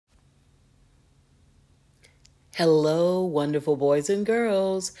Hello, wonderful boys and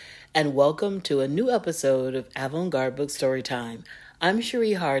girls, and welcome to a new episode of Avant-Garde Book Storytime. I'm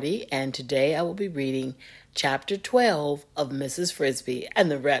Cherie Hardy, and today I will be reading Chapter 12 of Mrs. Frisby and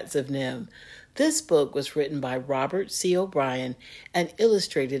the Rats of NIMH. This book was written by Robert C. O'Brien and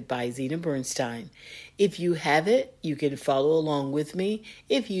illustrated by Zena Bernstein. If you have it, you can follow along with me.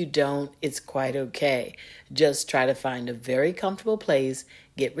 If you don't, it's quite okay. Just try to find a very comfortable place,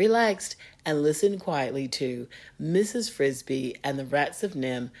 get relaxed, and listen quietly to Mrs. Frisby and the Rats of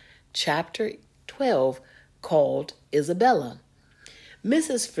NIMH, Chapter 12, called Isabella.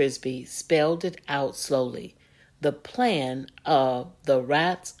 Mrs. Frisby spelled it out slowly. The plan of the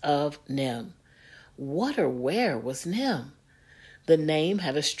Rats of NIMH. What or where was NIMH? The name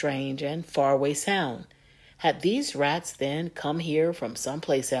had a strange and faraway sound. Had these rats then come here from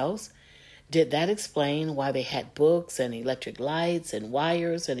someplace else? Did that explain why they had books and electric lights and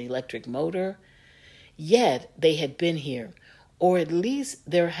wires and electric motor? Yet they had been here, or at least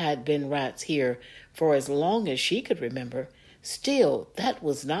there had been rats here for as long as she could remember. Still, that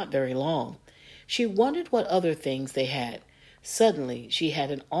was not very long. She wondered what other things they had. Suddenly, she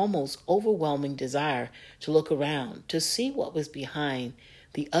had an almost overwhelming desire to look around, to see what was behind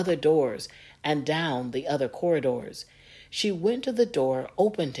the other doors and down the other corridors. She went to the door,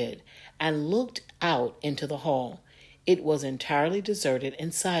 opened it, and looked out into the hall. It was entirely deserted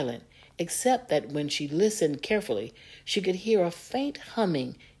and silent, except that when she listened carefully, she could hear a faint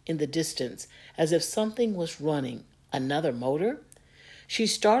humming in the distance, as if something was running. Another motor? She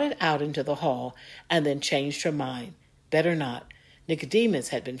started out into the hall and then changed her mind. Better not. Nicodemus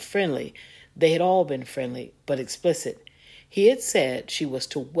had been friendly. They had all been friendly, but explicit. He had said she was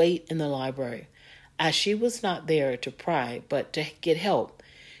to wait in the library. As she was not there to pry, but to get help,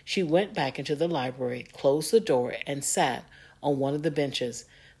 she went back into the library, closed the door, and sat on one of the benches.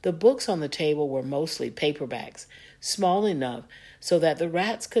 The books on the table were mostly paperbacks, small enough so that the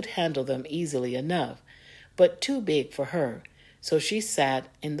rats could handle them easily enough, but too big for her. So she sat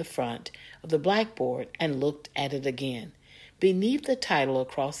in the front of the blackboard and looked at it again. Beneath the title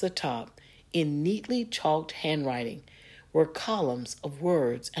across the top, in neatly chalked handwriting, were columns of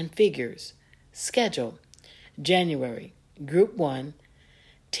words and figures. Schedule. January. Group 1,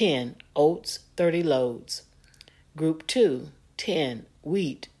 10 oats, 30 loads. Group 2, 10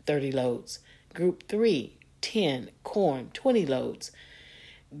 wheat, 30 loads. Group 3, 10 corn, 20 loads.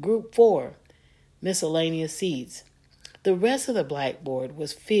 Group 4, miscellaneous seeds. The rest of the blackboard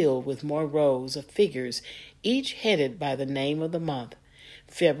was filled with more rows of figures, each headed by the name of the month: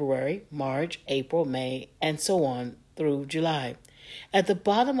 February, March, April, May, and so on through July. At the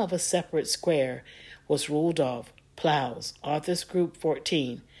bottom of a separate square was ruled off: plows, Arthur's Group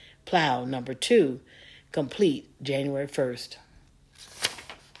 14, plow number 2, complete January 1st.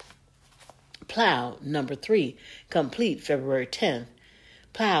 Plow number 3, complete February 10th.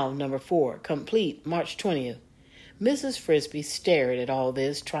 Plow number 4, complete March 20th. Mrs. Frisby stared at all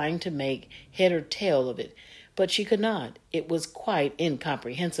this, trying to make head or tail of it, but she could not. It was quite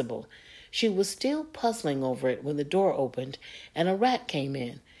incomprehensible. She was still puzzling over it when the door opened and a rat came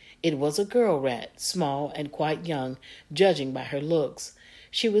in. It was a girl rat, small and quite young, judging by her looks.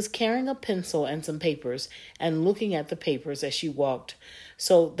 She was carrying a pencil and some papers and looking at the papers as she walked,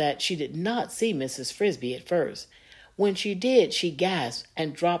 so that she did not see Mrs. Frisby at first. When she did, she gasped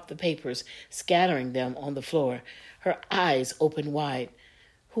and dropped the papers, scattering them on the floor. Her eyes opened wide.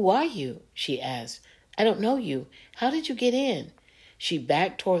 "Who are you?" she asked. "I don't know you. How did you get in?" She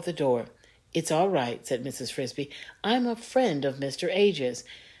backed toward the door. "It's all right," said Mrs. Frisby. "I'm a friend of Mr. Age's."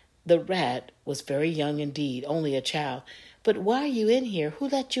 The rat was very young indeed, only a child. "But why are you in here? Who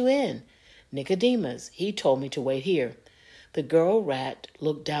let you in?" "Nicodemus. He told me to wait here." The girl rat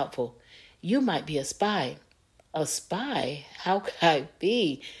looked doubtful. "You might be a spy." "A spy? How could I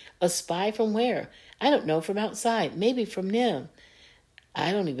be? A spy from where?" "I don't know, from outside. Maybe from NIMH."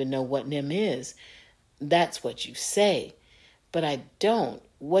 "I don't even know what NIMH is." "That's what you say." "But I don't.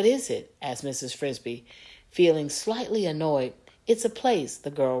 What is it?" asked Mrs. Frisby, feeling slightly annoyed. "It's a place,"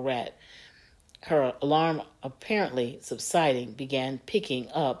 the girl rat, her alarm apparently subsiding, began picking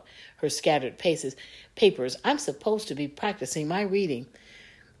up her scattered papers. "I'm supposed to be practicing my reading."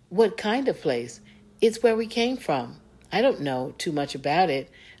 "What kind of place?" "It's where we came from." "I don't know too much about it.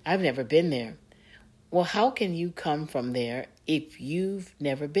 I've never been there." "Well, how can you come from there if you've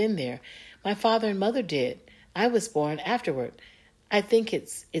never been there? My father and mother did. I was born afterward. I think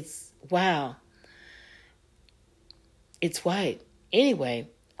it's wow. It's white. Anyway,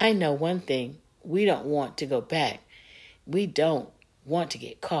 I know one thing. We don't want to go back. We don't want to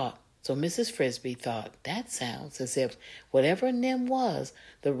get caught." So Mrs. Frisby thought, that sounds as if whatever NIMH was,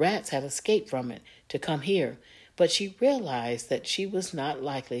 the rats had escaped from it to come here. but she realized that she was not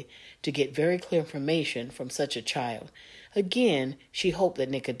likely to get very clear information from such a child. Again, she hoped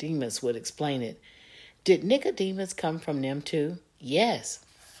that Nicodemus would explain it. Did Nicodemus come from NIMH too? Yes.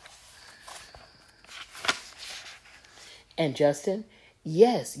 And Justin?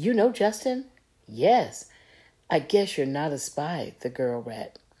 Yes. You know Justin? Yes. I guess you're not a spy, said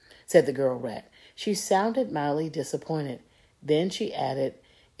the girl rat. She sounded mildly disappointed. Then she added,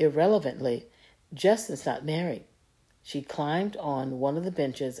 irrelevantly, Justin's not married. She climbed on one of the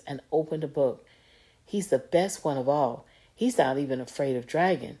benches and opened a book. He's the best one of all. He's not even afraid of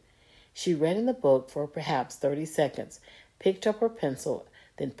dragon. She read in the book for perhaps 30 seconds, picked up her pencil,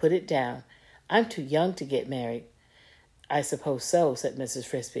 then put it down. I'm too young to get married. I suppose so, said Mrs.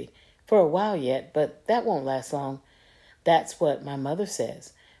 Frisby. For a while yet, but that won't last long. That's what my mother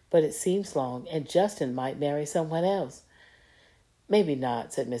says. But it seems long, and Justin might marry someone else. Maybe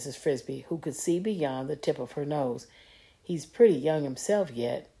not, said Mrs. Frisby, who could see beyond the tip of her nose. He's pretty young himself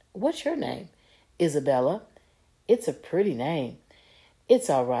yet. What's your name? Isabella. It's a pretty name. It's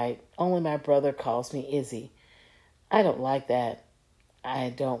all right, only my brother calls me Izzy. I don't like that. I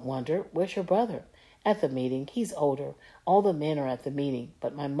don't wonder. Where's your brother? At the meeting. He's older. All the men are at the meeting,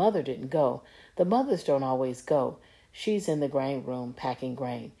 but my mother didn't go. The mothers don't always go. She's in the grain room packing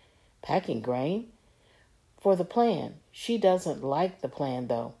grain. Packing grain? For the plan. She doesn't like the plan,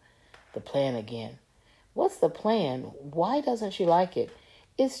 though. The plan again. What's the plan? Why doesn't she like it?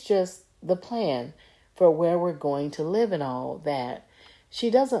 It's just the plan for where we're going to live and all that. She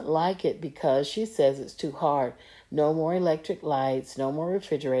doesn't like it because she says it's too hard. No more electric lights, no more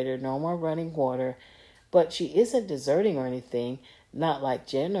refrigerator, no more running water. But she isn't deserting or anything, not like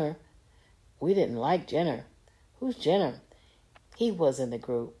Jenner. We didn't like Jenner. Who's Jenner? He was in the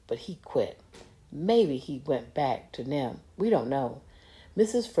group, but he quit. Maybe he went back to NIMH. We don't know.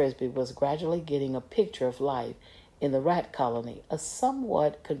 Mrs. Frisby was gradually getting a picture of life in the rat colony, a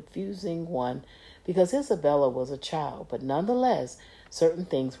somewhat confusing one because Isabella was a child, but nonetheless, certain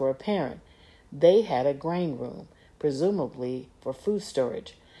things were apparent. They had a grain room, presumably for food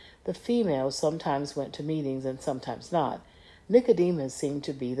storage. The females sometimes went to meetings and sometimes not. Nicodemus seemed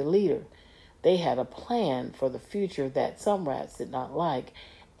to be the leader. They had a plan for the future that some rats did not like,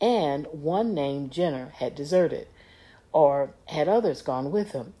 and one named Jenner had deserted, or had others gone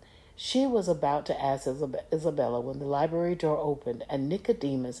with him. She was about to ask Isabella when the library door opened, and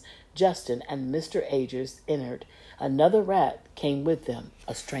Nicodemus, Justin, and Mr. Agers entered. Another rat came with them,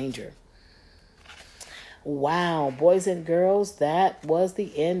 a stranger. Wow, boys and girls, that was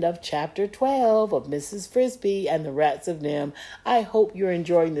the end of Chapter 12 of Mrs. Frisby and the Rats of NIMH. I hope you're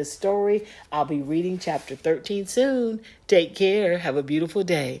enjoying this story. I'll be reading Chapter 13 soon. Take care. Have a beautiful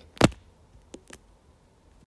day.